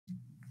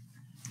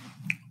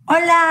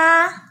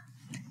Hola.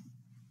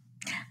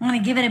 I'm going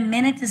to give it a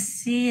minute to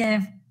see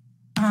if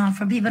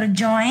for people to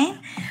join.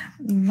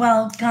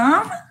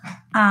 Welcome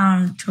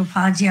to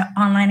Apologia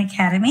Online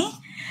Academy.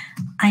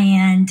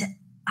 And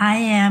I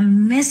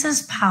am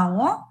Mrs.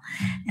 Powell,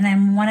 and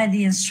I'm one of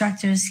the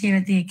instructors here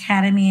at the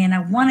Academy. And I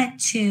wanted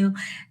to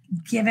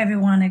give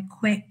everyone a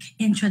quick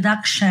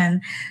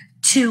introduction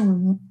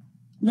to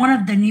one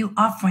of the new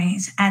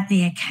offerings at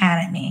the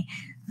Academy.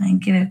 I'll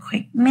give it a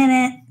quick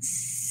minute,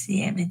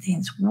 see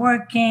everything's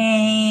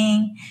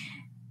working,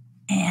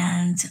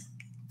 and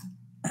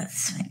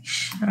let's make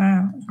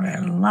sure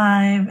we're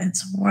live.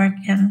 It's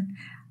working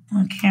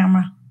on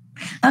camera.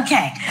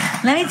 Okay,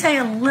 let me tell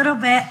you a little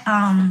bit.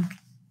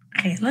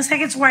 Okay, looks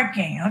like it's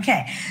working.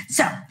 Okay,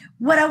 so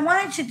what I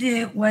wanted to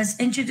do was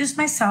introduce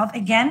myself.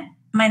 Again,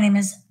 my name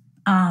is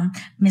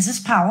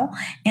Mrs. Powell,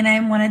 and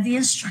I'm one of the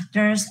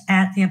instructors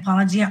at the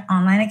Apologia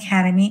Online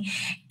Academy,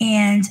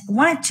 and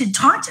wanted to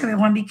talk to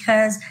everyone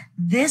because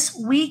this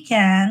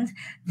weekend,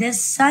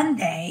 this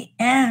Sunday,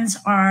 ends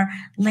our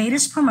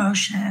latest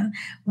promotion,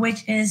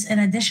 which is an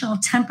additional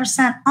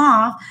 10%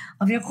 off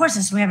of your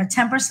courses. So we have a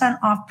 10%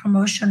 off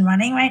promotion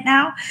running right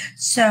now.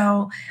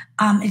 So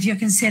if you're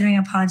considering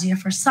Apologia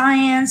for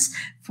Science,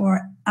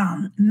 for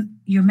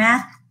your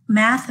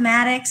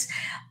mathematics,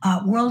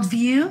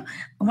 worldview,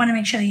 I want to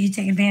make sure that you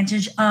take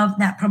advantage of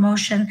that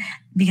promotion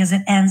because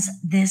it ends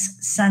this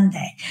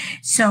Sunday.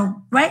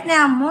 So right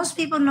now, most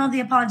people know the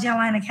Apologia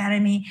Online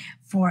Academy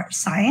for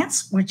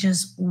Science, which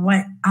is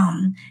what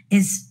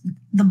is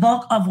the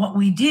bulk of what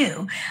we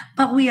do.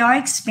 But we are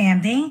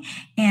expanding,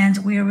 and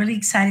we are really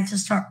excited to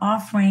start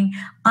offering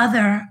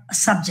other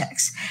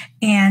subjects.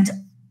 And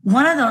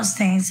one of those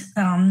things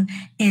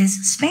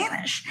is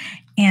Spanish.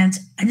 And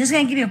I'm just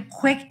going to give you a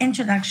quick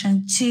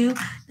introduction to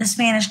the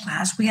Spanish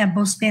class. We have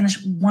both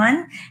Spanish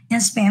 1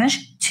 and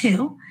Spanish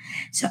 2.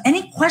 So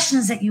any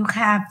questions that you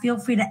have, feel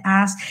free to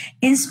ask.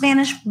 In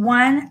Spanish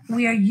 1,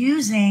 we are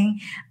using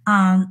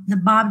the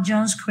Bob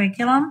Jones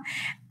curriculum.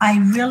 I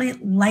really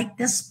like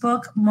this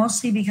book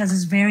mostly because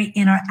it's very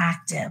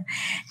interactive.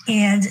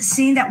 And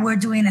seeing that we're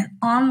doing an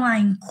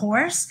online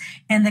course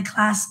and the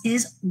class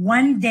is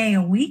 1 day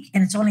a week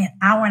and it's only an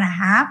hour and a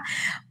half,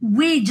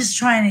 we just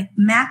trying to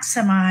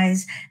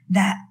maximize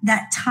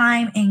that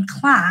time in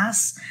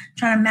class,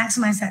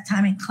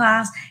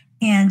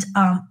 and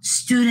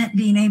student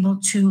being able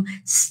to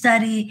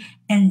study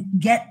and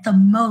get the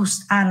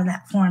most out of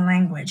that foreign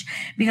language.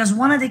 Because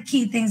one of the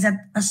key things that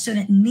a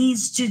student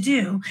needs to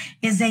do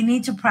is they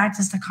need to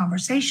practice the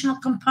conversational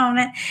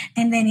component,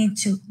 and they need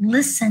to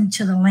listen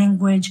to the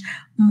language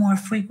more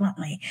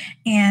frequently.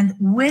 And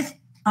with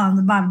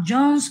the Bob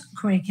Jones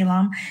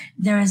curriculum,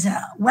 there is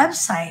a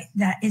website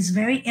that is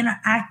very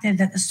interactive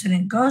that the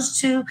student goes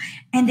to,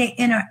 and they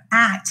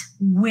interact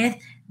with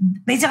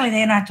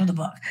the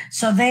book.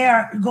 So they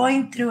are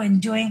going through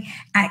and doing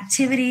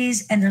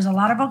activities, and there's a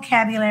lot of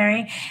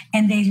vocabulary,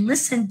 and they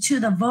listen to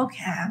the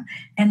vocab,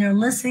 and they're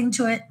listening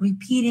to it,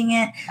 repeating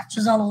it.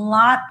 So there's a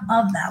lot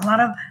of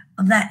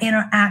that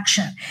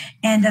interaction.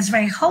 And that's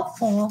very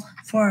helpful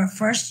for a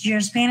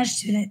first-year Spanish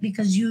student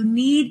because you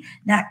need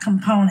that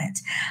component.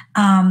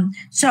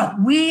 So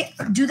we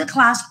do the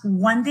class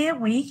 1 day a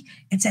week.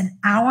 It's an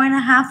hour and a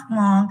half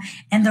long,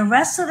 and the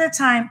rest of the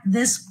time,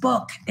 this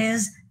book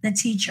is the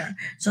teacher.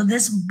 So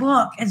this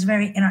book is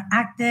very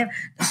interactive.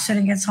 The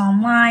student gets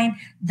online,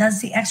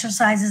 does the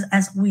exercises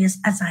as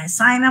I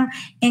assign them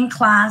in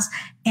class,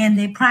 and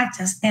they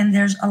practice. And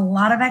there's a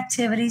lot of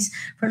activities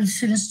for the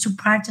students to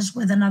practice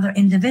with another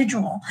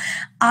individual.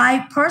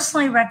 I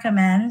personally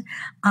recommend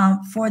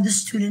for the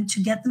student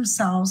to get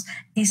themselves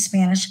a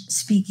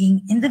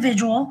Spanish-speaking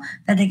individual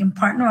that they can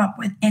partner up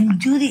with and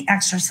do the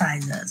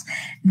exercises.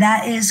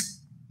 That is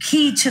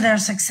key to their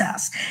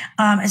success,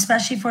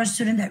 especially for a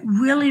student that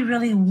really,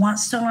 really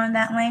wants to learn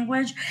that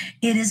language.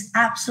 It is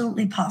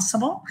absolutely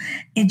possible.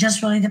 It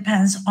just really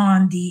depends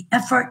on the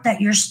effort that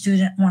your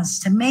student wants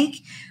to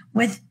make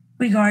with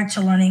regard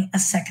to learning a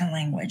second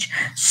language.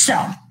 So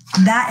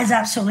that is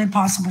absolutely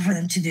possible for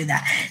them to do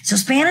that. So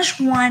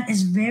Spanish 1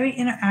 is very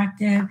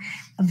interactive,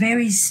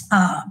 very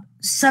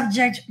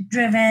subject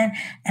driven,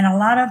 and a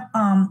lot of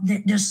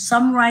there's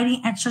some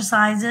writing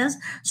exercises,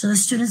 so the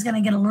student's going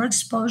to get a little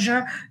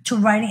exposure to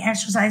writing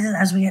exercises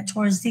as we get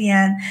towards the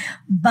end.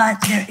 But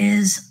there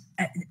is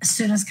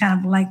students kind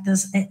of like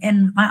this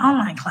in my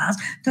online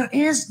class. There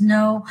is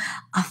no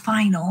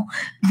final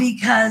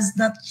because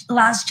the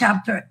last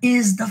chapter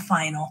is the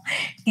final,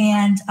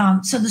 and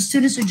so the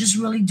students are just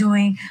really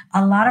doing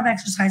a lot of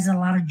exercises, a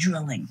lot of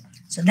drilling.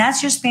 So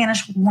that's your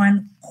Spanish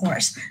 1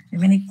 course. If you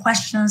have any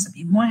questions, I'd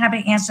be more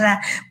happy to answer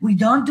that. We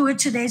don't do it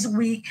 2 days a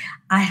week.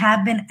 I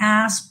have been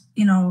asked,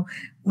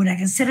 would I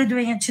consider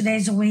doing it 2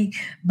 days a week?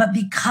 But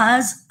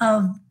because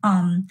of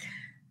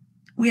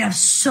we have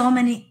so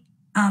many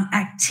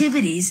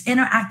activities,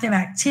 interactive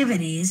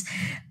activities,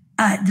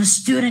 the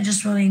student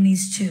just really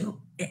needs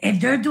to, if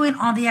they're doing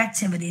all the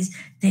activities,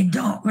 they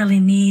don't really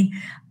need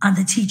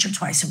the teacher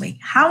twice a week.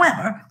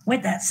 However,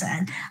 with that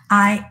said,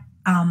 I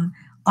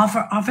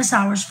offer office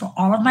hours for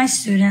all of my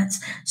students.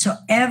 So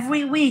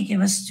every week, if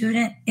a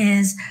student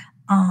is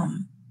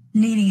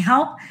needing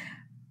help,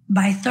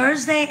 by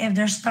Thursday, if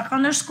they're stuck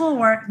on their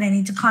schoolwork, they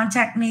need to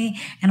contact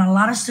me. And a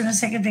lot of students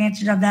take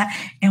advantage of that.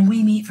 And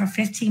we meet for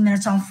 15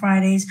 minutes on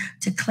Fridays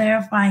to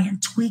clarify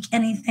and tweak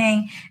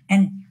anything.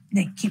 And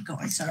they keep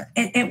going. So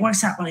it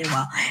works out really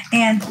well.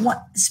 And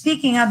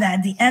speaking of that,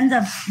 at the end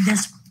of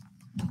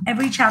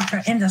every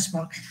chapter in this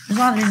book, there's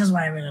one of the reasons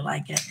why I really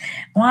like it.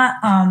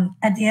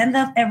 At the end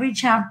of every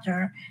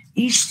chapter,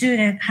 each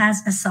student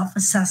has a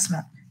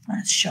self-assessment.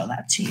 Let's show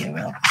that to you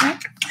real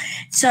quick.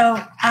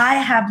 So I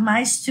have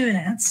my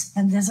students,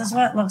 and this is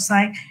what it looks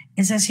like.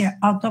 It says here,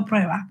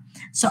 autoprueba.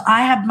 So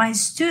I have my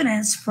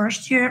students,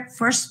 first year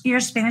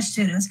Spanish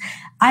students,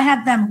 I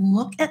have them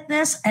look at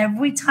this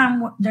every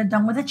time they're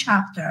done with a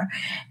chapter.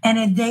 And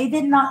if they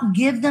did not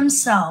give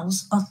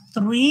themselves a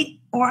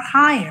 3 or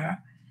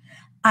higher,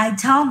 I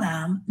tell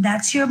them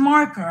that's your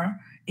marker.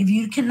 If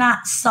you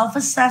cannot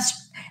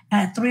self-assess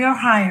at 3 or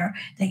higher,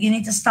 that you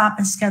need to stop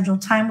and schedule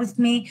time with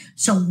me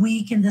so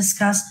we can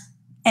discuss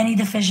any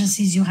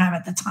deficiencies you have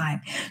at the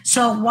time.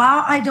 So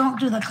while I don't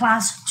do the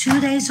class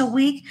 2 days a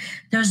week,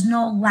 there's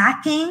no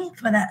lacking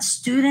for that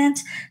student.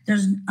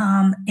 There's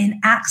in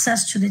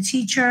access to the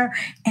teacher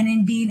and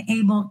in being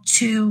able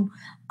to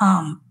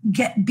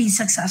be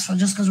successful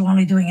just because we're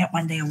only doing it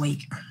 1 day a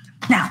week.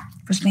 Now,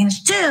 for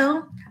Spanish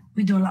 2,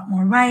 we do a lot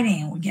more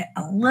writing. We get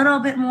a little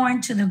bit more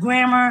into the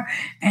grammar,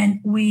 and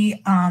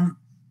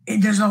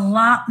there's a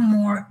lot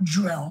more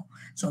drill.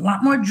 So a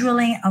lot more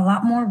drilling, a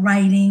lot more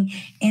writing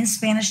in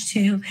Spanish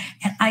 2.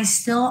 And I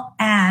still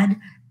add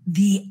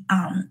the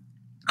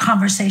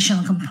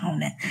conversational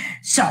component.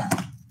 So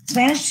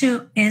Spanish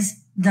 2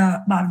 is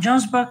the Bob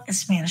Jones book, is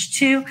Spanish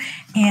 2.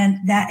 And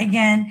that,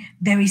 again,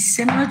 very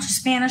similar to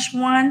Spanish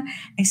 1,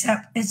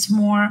 except it's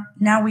more,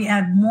 now we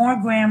add more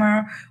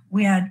grammar.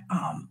 We add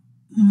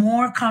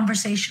more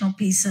conversational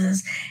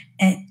pieces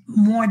and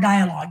more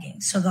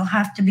dialoguing. So they'll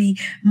have to be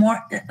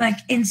more, like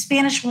in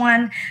Spanish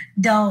 1,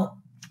 they'll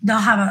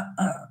have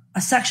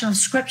a section of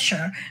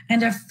scripture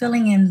and they're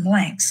filling in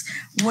blanks.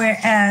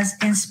 Whereas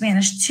in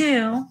Spanish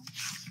 2,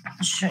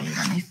 I'll show you,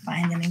 let me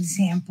find an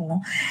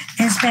example.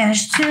 In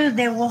Spanish 2,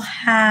 they will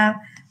have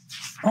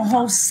a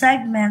whole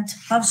segment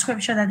of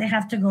scripture that they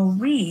have to go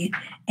read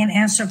and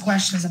answer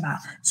questions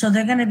about. So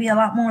they're going to be a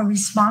lot more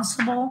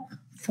responsible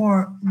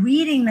for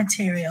reading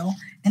material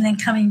and then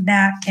coming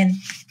back and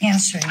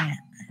answering it.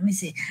 Let me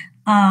see.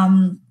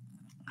 Try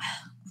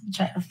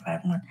to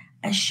find one.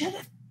 I should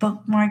have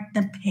bookmarked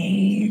the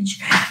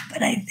page,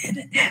 but I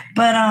didn't.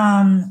 But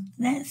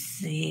let's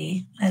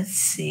see.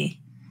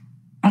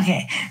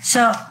 Okay,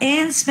 so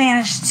in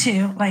Spanish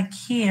 2, like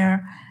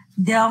here,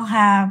 they'll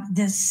have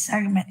this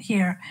segment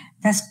here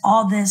that's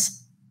all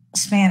this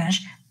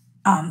Spanish,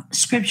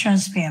 scripture in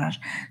Spanish.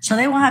 So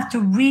they will have to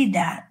read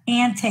that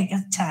and take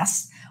a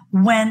test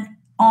when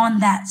on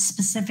that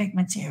specific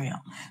material.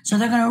 So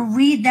they're going to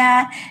read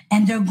that,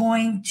 and they're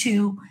going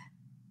to,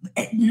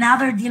 now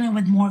they're dealing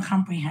with more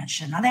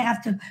comprehension. Now they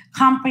have to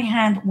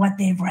comprehend what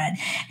they've read.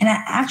 And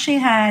I actually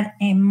had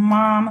a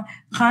mom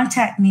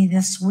contact me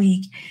this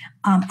week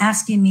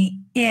asking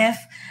me if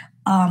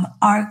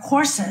our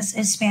courses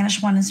in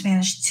Spanish 1 and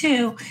Spanish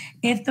 2,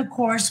 if the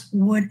course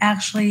would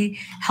actually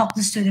help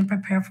the student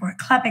prepare for a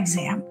CLEP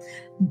exam.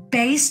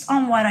 Based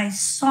on what I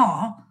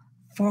saw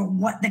for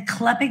what the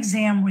CLEP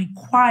exam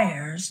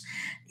requires,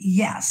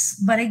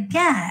 yes. But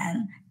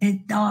again,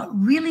 it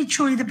really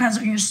truly depends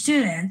on your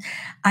student.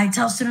 I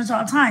tell students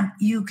all the time,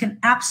 you can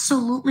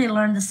absolutely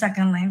learn the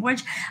second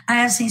language. I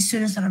have seen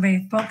students that are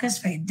very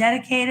focused, very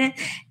dedicated,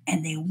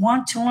 and they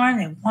want to learn,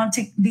 they want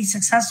to be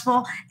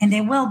successful, and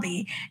they will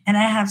be. And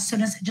I have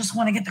students that just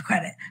want to get the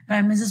credit.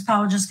 Mrs.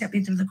 Powell, just get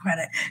me through the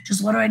credit.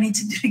 Just what do I need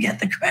to do to get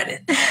the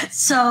credit?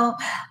 So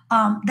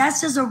that's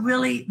just a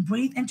really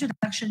brief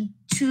introduction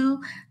to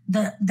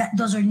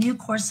those are new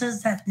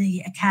courses that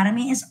the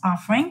Academy is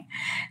offering.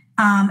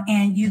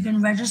 And you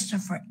can register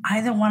for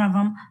either one of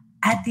them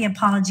at the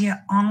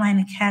Apologia Online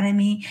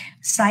Academy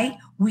site.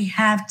 We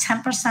have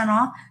 10%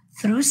 off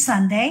through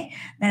Sunday.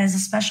 That is a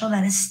special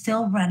that is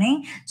still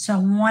running. So I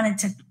wanted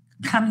to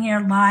come here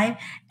live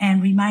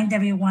and remind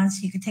everyone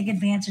so you could take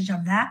advantage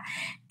of that.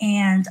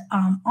 And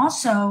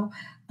also,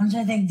 I'm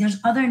trying to think, there's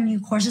other new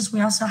courses.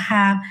 We also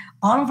have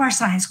all of our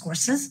science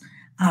courses.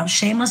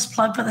 Shameless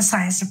plug for the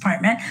science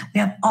department.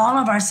 We have all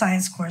of our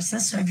science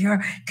courses. So if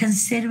you're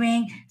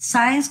considering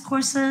science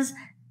courses,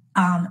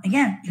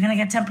 again, you're going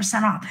to get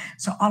 10% off.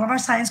 So all of our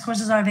science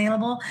courses are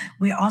available.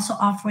 We're also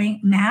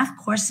offering math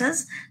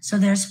courses. So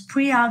there's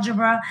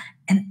pre-algebra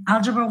and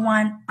algebra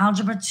 1,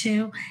 algebra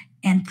 2,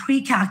 and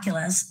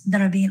pre-calculus that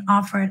are being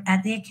offered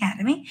at the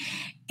Academy.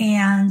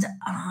 And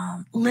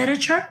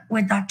literature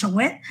with Dr.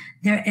 Witt.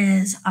 There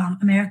is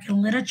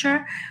American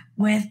literature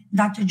with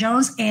Dr.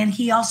 Jones, and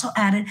he also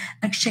added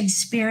a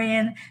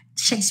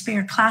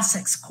Shakespeare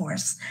classics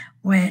course,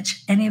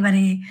 which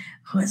anybody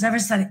who has ever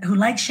studied, who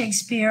likes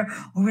Shakespeare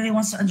or really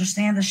wants to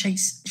understand the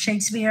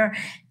Shakespeare,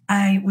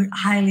 I would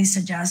highly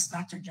suggest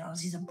Dr. Jones.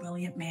 He's a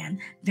brilliant man,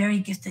 very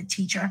gifted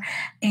teacher.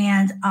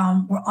 And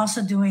we're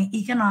also doing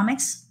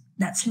economics.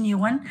 That's a new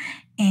one.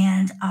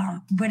 And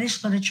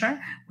British literature,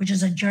 which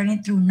is a journey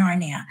through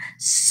Narnia.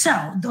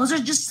 So those are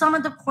just some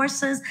of the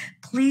courses.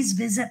 Please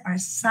visit our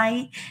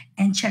site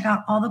and check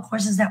out all the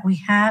courses that we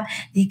have.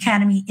 The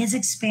Academy is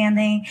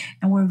expanding,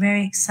 and we're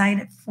very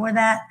excited for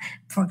that,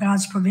 for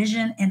God's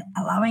provision and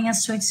allowing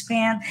us to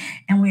expand.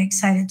 And we're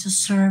excited to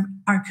serve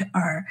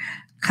our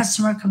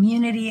customer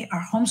community,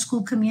 our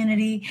homeschool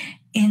community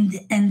in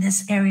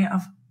this area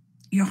of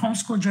your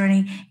homeschool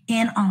journey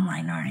in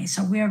online learning.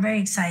 So we are very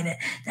excited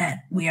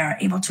that we are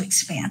able to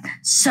expand.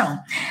 So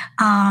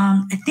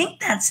I think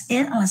that's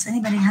it, unless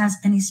anybody has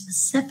any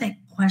specific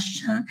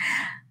question.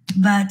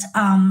 But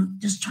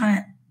just trying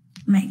to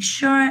make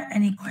sure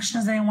any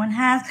questions that anyone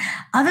has.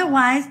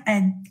 Otherwise,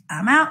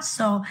 I'm out.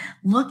 So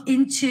go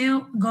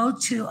to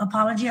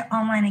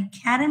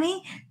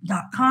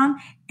apologiaonlineacademy.com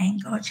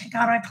and go check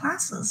out our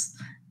classes.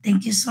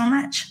 Thank you so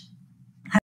much.